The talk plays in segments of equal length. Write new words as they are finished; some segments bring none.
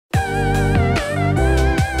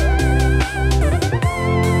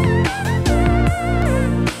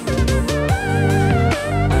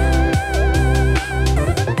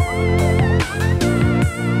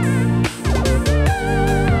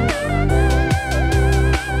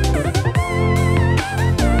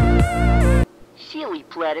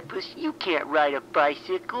platypus. You can't ride a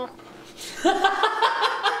bicycle.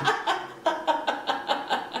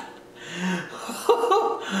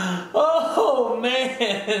 Oh,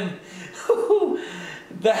 man.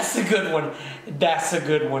 That's a good one. That's a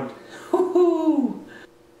good one.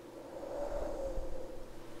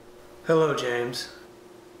 Hello, James.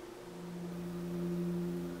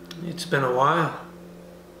 It's been a while.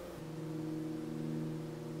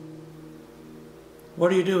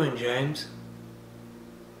 What are you doing, James?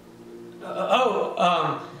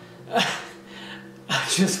 I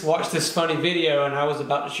just watched this funny video and I was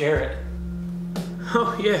about to share it.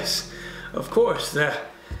 Oh, yes, of course.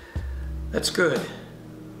 That's good.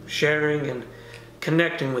 Sharing and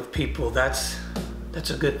connecting with people, that's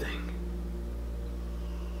a good thing.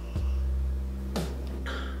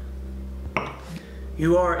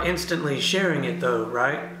 You are instantly sharing it though,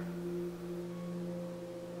 right?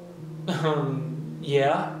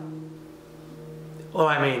 Yeah. Well,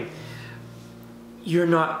 I mean, you're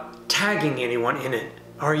not tagging anyone in it,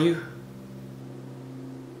 are you?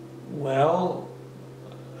 Well,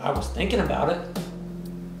 I was thinking about it.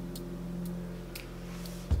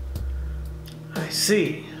 I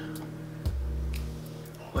see.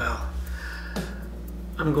 Well,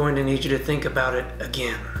 I'm going to need you to think about it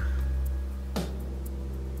again.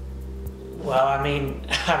 Well, I mean,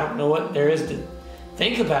 I don't know what there is to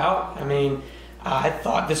think about. I mean, I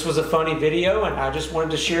thought this was a funny video and I just wanted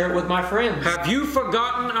to share it with my friends. Have you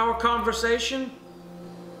forgotten our conversation?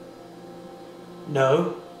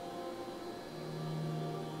 No.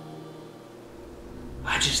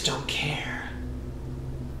 I just don't care.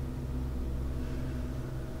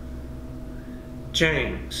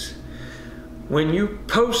 James, when you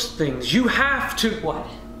post things, you have to... What?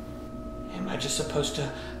 Am I just supposed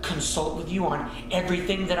to consult with you on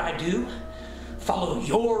everything that I do? Follow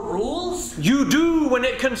your rules? You do when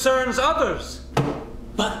it concerns others.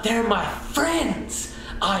 But they're my friends.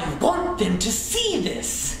 I want them to see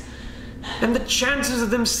this. And the chances of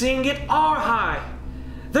them seeing it are high.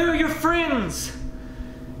 They're your friends.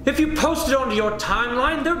 If you post it onto your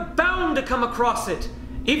timeline, they're bound to come across it.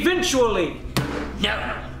 Eventually.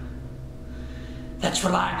 No. That's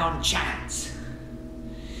relying on chance.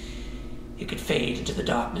 It could fade into the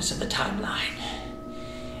darkness of the timeline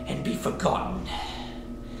and be forgotten.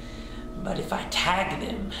 But if I tag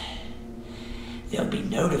them, they'll be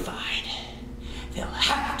notified. They'll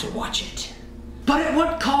have to watch it. But at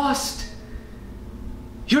what cost?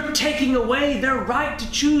 You're taking away their right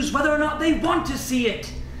to choose whether or not they want to see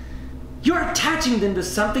it. You're attaching them to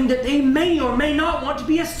something that they may or may not want to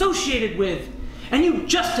be associated with. And you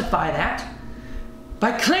justify that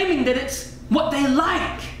by claiming that it's what they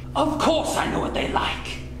like. Of course I know what they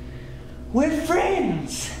like. We're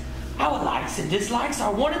friends. Our likes and dislikes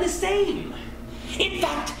are one and the same. In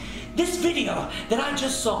fact, this video that I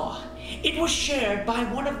just saw, it was shared by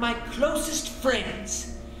one of my closest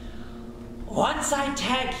friends. Once I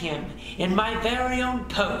tag him in my very own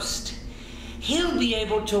post, he'll be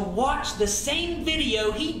able to watch the same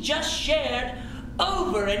video he just shared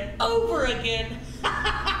over and over again.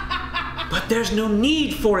 But there's no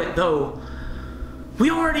need for it though. We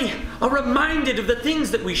already are reminded of the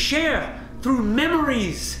things that we share through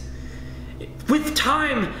memories. With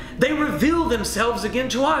time, they reveal themselves again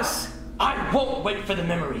to us. I won't wait for the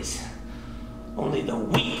memories. Only the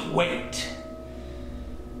weak wait.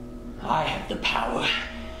 I have the power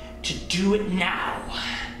to do it now.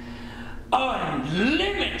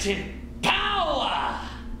 Unlimited power!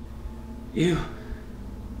 You're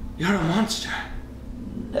a monster.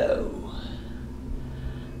 No.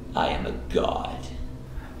 I am a god.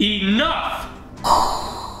 Enough!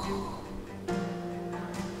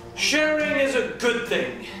 Sharing is a good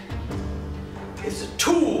thing. It's a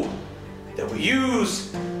tool that we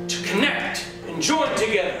use to connect and join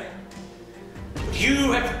together. But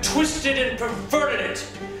you have twisted and perverted it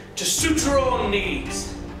to suit your own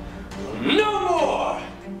needs. No more!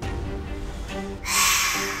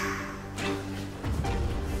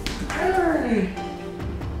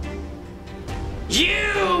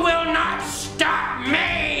 You will not stop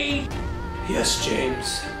me! Yes,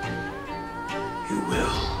 James. You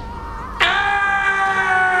will.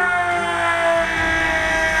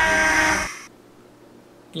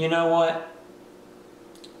 You know what?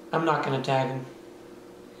 I'm not gonna tag him.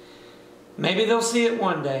 Maybe they'll see it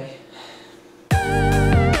one day.